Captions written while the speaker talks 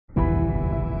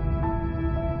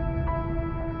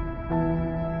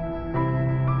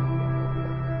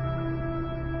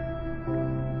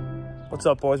What's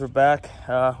up, boys? We're back.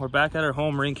 We're back at our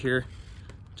home rink here.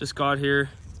 Just got here.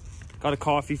 Got a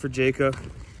coffee for Jacob,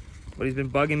 but he's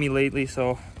been bugging me lately,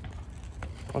 so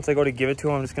once I go to give it to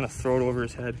him, I'm just gonna throw it over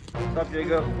his head. What's up,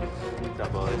 Jacob? What's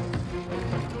up, boys?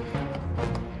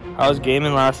 How was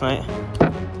gaming last night?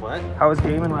 What? How was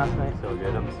gaming last night? So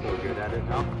good. I'm so good at it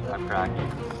now. I'm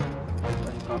cracking.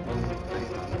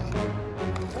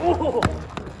 Oh!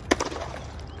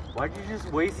 Why'd you just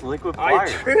waste liquid fire?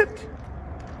 I tripped.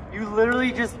 You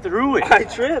literally just threw it. I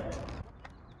tripped.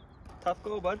 Tough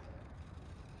go, bud.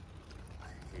 I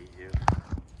hate you.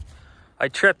 I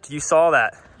tripped. You saw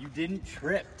that. You didn't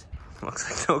trip. Looks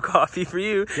like no coffee for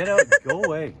you. Get out. Go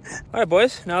away. All right,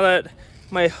 boys. Now that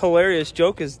my hilarious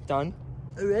joke is done.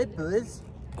 All right, boys.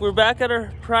 We're back at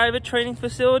our private training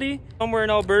facility. We're in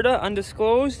Alberta,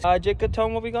 undisclosed. Jacob, tell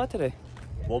them what we got today.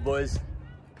 Well, boys,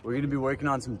 we're going to be working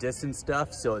on some distance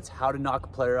stuff. So it's how to knock a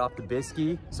player off the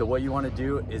biscuit. So what you want to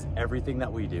do is everything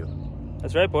that we do.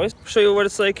 That's right, boys. I'll show you what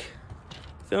it's like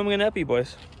filming an epi,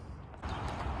 boys.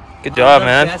 Good job,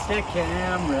 man. I'm the best at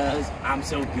cameras. I'm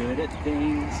so good at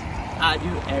things. I do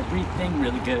everything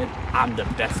really good. I'm the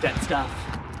best at stuff.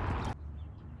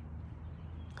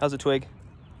 How's the twig?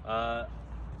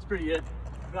 It's pretty good.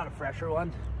 I've got a fresher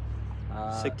one.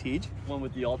 Sick Tej. One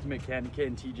with the ultimate candy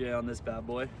cane TJ on this bad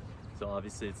boy. So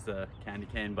obviously it's the candy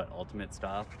cane, but ultimate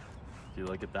style. If you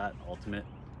look at that, ultimate.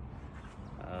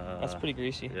 That's pretty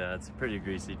greasy. Yeah, it's a pretty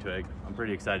greasy twig. I'm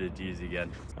pretty excited to use it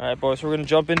again. All right, boys, we're gonna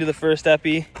jump into the first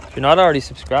epi. If you're not already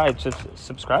subscribed,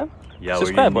 subscribe? Yeah,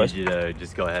 subscribe, we're boys. gonna need you to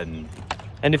just go ahead and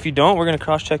if you don't, we're gonna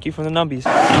cross-check you from the numbies.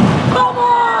 Come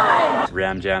on!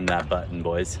 ram jam that button,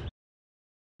 boys.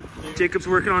 Jacob's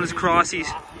working on his crossies.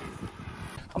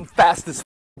 I'm fast as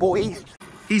boy.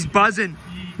 He's buzzing.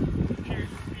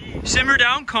 Simmer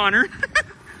down, Connor.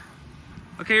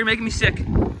 Okay, you're making me sick.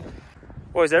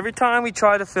 Boys, every time we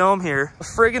try to film here, a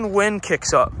friggin' wind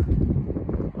kicks up.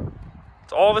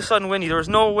 It's all of a sudden windy. There was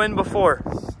no wind before.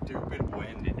 Stupid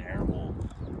wind in Airhole.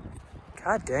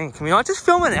 God dang, can we not just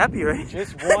film an epi, right?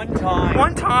 Just one time.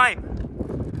 One time.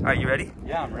 All right, you ready?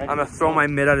 Yeah, I'm ready. I'm gonna throw my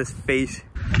mitt at his face.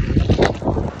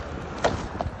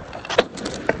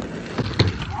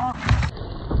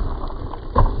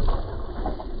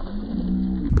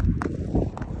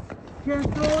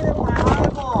 Can't throw it at my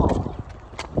eyeball.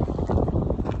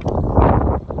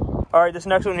 All right, this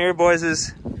next one here, boys,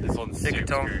 is This one's Take super it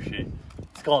down. squishy.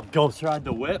 It's called Ghost Ride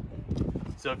the Whip.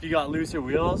 So if you got looser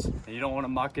wheels and you don't want to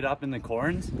muck it up in the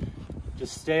corns,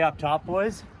 just stay up top,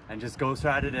 boys, and just ghost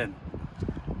ride it in.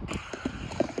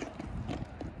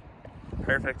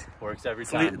 perfect. Works every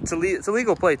time. It's a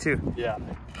legal play too. Yeah.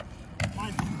 Boom!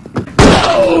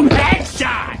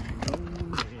 Headshot!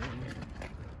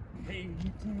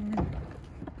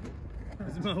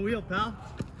 This is my wheel, pal.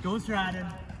 Ghost riding.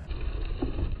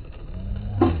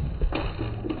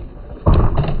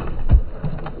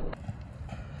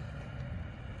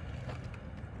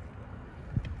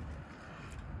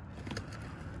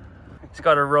 It's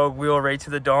got a rogue wheel right to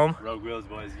the dome. Rogue wheels,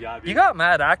 boys. You got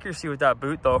mad accuracy with that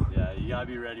boot though. Yeah, you gotta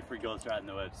be ready for ghost riding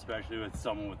the whip, especially with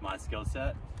someone with my skill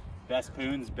set. Best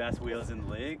poons, best wheels in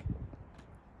the league.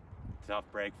 Tough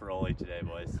break for Oli today,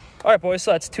 boys. All right, boys,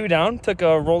 so that's 2 down. Took a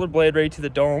rollerblade right to the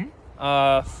dome.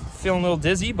 Feeling a little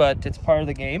dizzy, but it's part of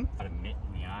the game. Got a mitt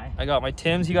in the eye. I got my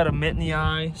Tim's, he got a mitt in the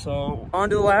eye. So on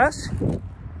to the last,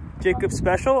 Jacob's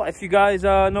special. If you guys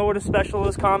know what a special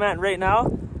is, comment right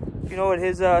now. If you know what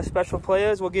his special play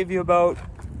is, we'll give you about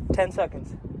 10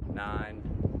 seconds.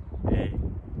 9, 8,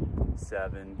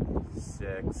 7,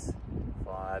 6,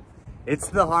 5. It's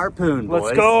the harpoon, boys.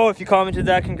 Let's go. If you commented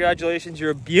that, congratulations, you're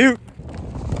a beaut.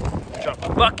 Drop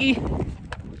my bucky.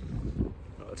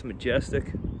 Oh, it's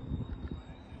majestic.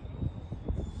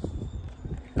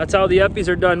 That's how the eppies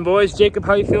are done, boys. Jacob,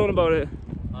 how you feeling about it?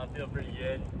 I feel pretty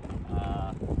good.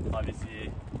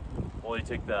 Obviously, Oli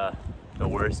took the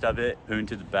worst of it. Poon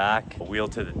to the back, wheel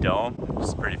to the dome, which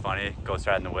is pretty funny. Ghost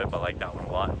riding the whip, I like that one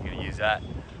a lot. I'm gonna use that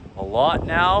a lot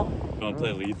now. You wanna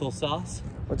play lethal sauce?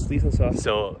 What's lethal sauce?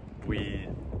 So we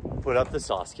put up the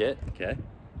sauce kit, okay?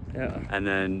 Yeah. And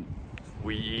then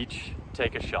we each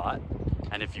take a shot.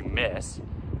 And if you miss,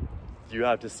 you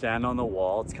have to stand on the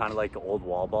wall. It's kind of like an old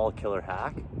wall ball killer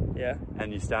hack. Yeah.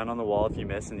 And you stand on the wall if you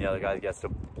miss, and the other guy gets to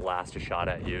blast a shot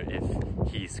at you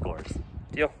if he scores.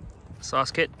 Deal.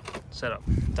 Sauce kit, set up,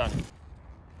 done.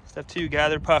 Step 2,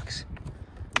 gather pucks.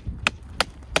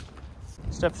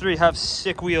 Step 3, have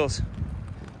sick wheels.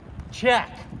 Check.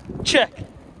 Check.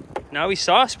 Now we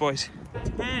sauce, boys.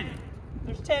 10.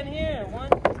 There's 10 here. 1,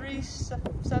 3,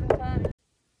 7 times.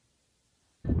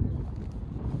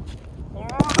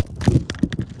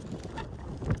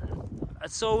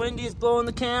 it's so windy, it's blowing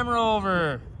the camera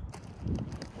over.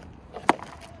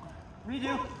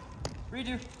 Redo.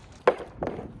 Redo.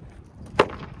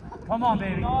 Come on,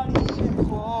 baby. Not even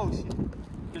close.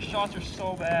 Your shots are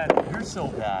so bad. You're so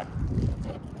bad.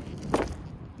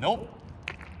 Nope.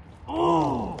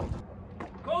 Oh.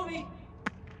 Kobe.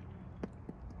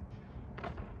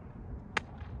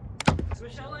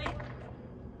 Swish LA.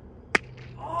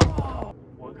 Oh.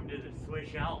 Welcome to the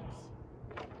Swiss Alps.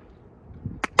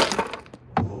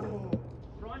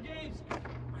 Ron James.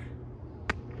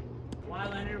 Why,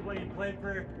 Leonard, when you played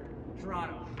for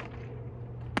Toronto?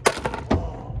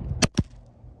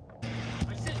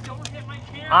 I said don't hit my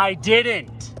camera. I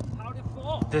didn't. How'd it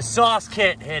fall? The sauce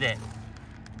kit hit it.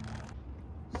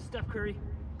 Steph Curry.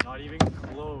 Not even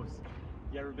close.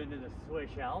 You ever been to the Swiss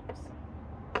Alps?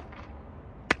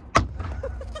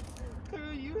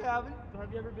 Clearly you haven't.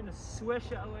 Have you ever been to Swish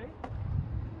LA?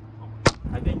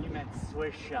 I think you meant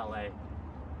Swiss Chalet.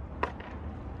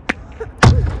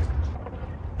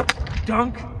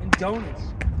 Dunk and donuts.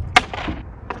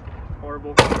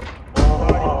 Horrible.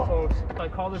 Oh. I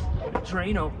call this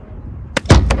Drano.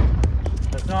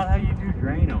 That's not how you do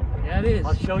Drano. Yeah, it is.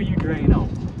 I'll show you Drano.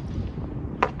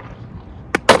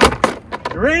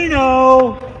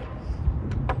 Drano!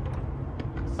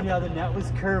 See how the net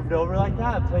was curved over like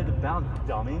that? I played the bounce,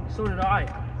 dummy. So did I.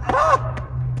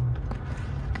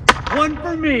 One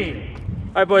for me.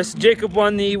 All right, boys. Jacob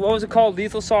won the, what was it called?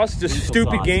 Lethal Sauce. It's a Lethal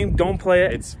stupid Sauce. game. Don't play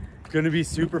it. It's gonna be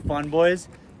super fun, boys.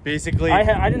 Basically,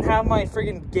 I didn't have my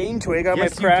friggin' game twig. I got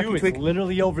yes, my cracky you do. twig. It's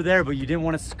literally over there, but you didn't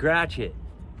want to scratch it.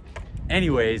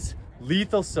 Anyways,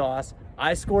 Lethal Sauce.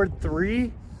 I scored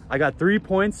 3. I got 3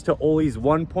 points to Oli's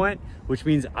 1 point, which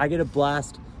means I get to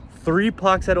blast 3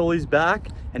 pucks at Oli's back,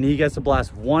 and he gets to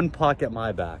blast 1 puck at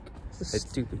my back. It's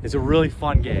stupid. It's a really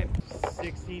fun game.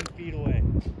 16 feet away.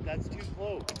 That's too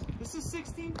close. This is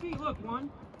 16 feet. Look, 1,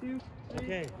 2, 3,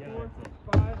 Okay, yeah, 4, that's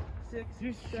 5, 6,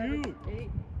 Just 7, shoot. 8,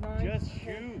 9, Just 10,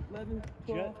 shoot. 11,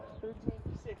 12, 13,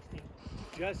 16.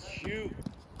 Just shoot.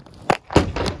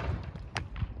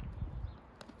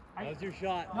 That was your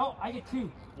shot. No, I get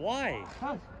 2. Why?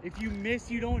 Cause. If you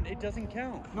miss, you don't. It doesn't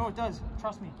count. No, it does.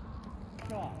 Trust me.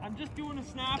 Shot. I'm just doing a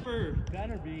snapper.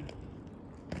 Better be.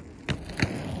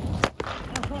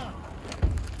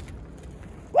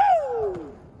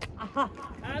 Woo!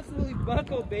 Absolutely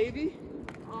bucko, baby.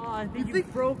 Oh, I think you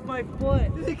broke my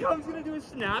foot. You think I was gonna do a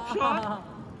snapshot?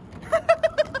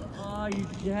 Oh, you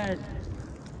dead.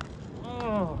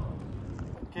 Oh.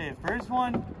 Okay, first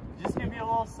one. Just give me a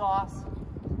little sauce.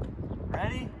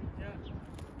 Ready?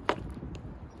 Yeah.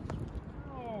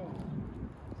 Oh.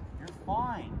 You're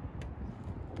fine.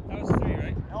 That was 3,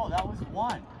 right? No, that was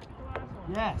 1.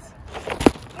 Yes.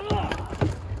 Oh.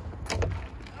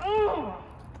 Oh.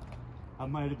 That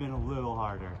might have been a little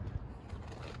harder.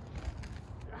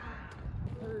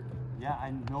 Yeah,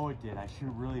 I know it did. I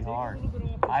shoot really hard.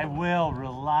 I will.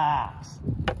 Relax.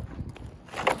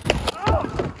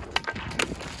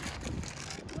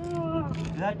 Oh.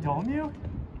 Did that dome you?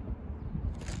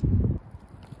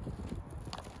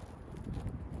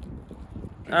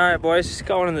 All right, boys, just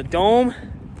going in the dome.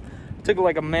 Took it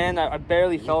like a man. I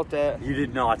barely felt that. You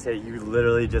did not say. You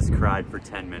literally just cried for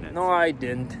 10 minutes. No, I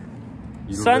didn't.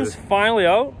 You Sun's finally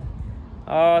out.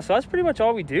 So that's pretty much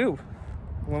all we do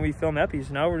when we film epis.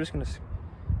 Now we're just gonna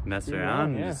mess do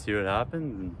around yeah. and just see what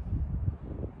happens. And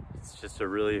it's just a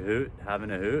really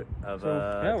having a hoot of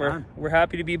yeah, time. we're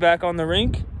happy to be back on the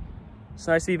rink. It's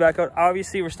nice to be back out.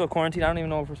 Obviously, we're still quarantined. I don't even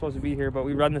know if we're supposed to be here, but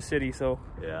we run the city, so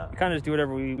Yeah. we kind of just do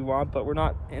whatever we want. But we're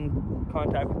not in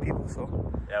contact with people,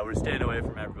 so Yeah, we're staying away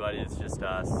from everybody. It's just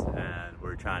us, and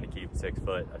we're trying to keep 6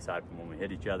 foot aside from when we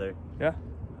hit each other. yeah.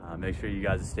 Make sure you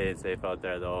guys are staying safe out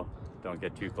there, though. Don't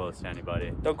get too close to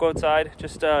anybody. Don't go outside.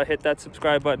 Just hit that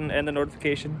subscribe button and the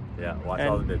notification. Yeah, watch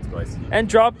all the vids, boys. And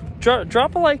drop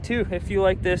a like too if you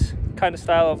like this kind of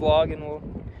style of vlog, and we'll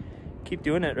keep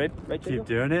doing it, right? Right, Keep Jacob?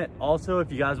 doing it. Also,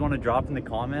 if you guys want to drop in the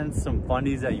comments some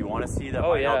fundies that you want to see that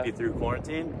might help you through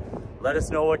quarantine, let us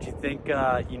know what you think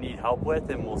you need help with,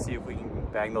 and we'll see if we can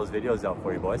bang those videos out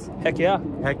for you, boys. Heck yeah.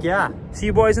 Heck yeah. See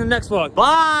you boys in the next vlog.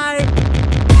 Bye!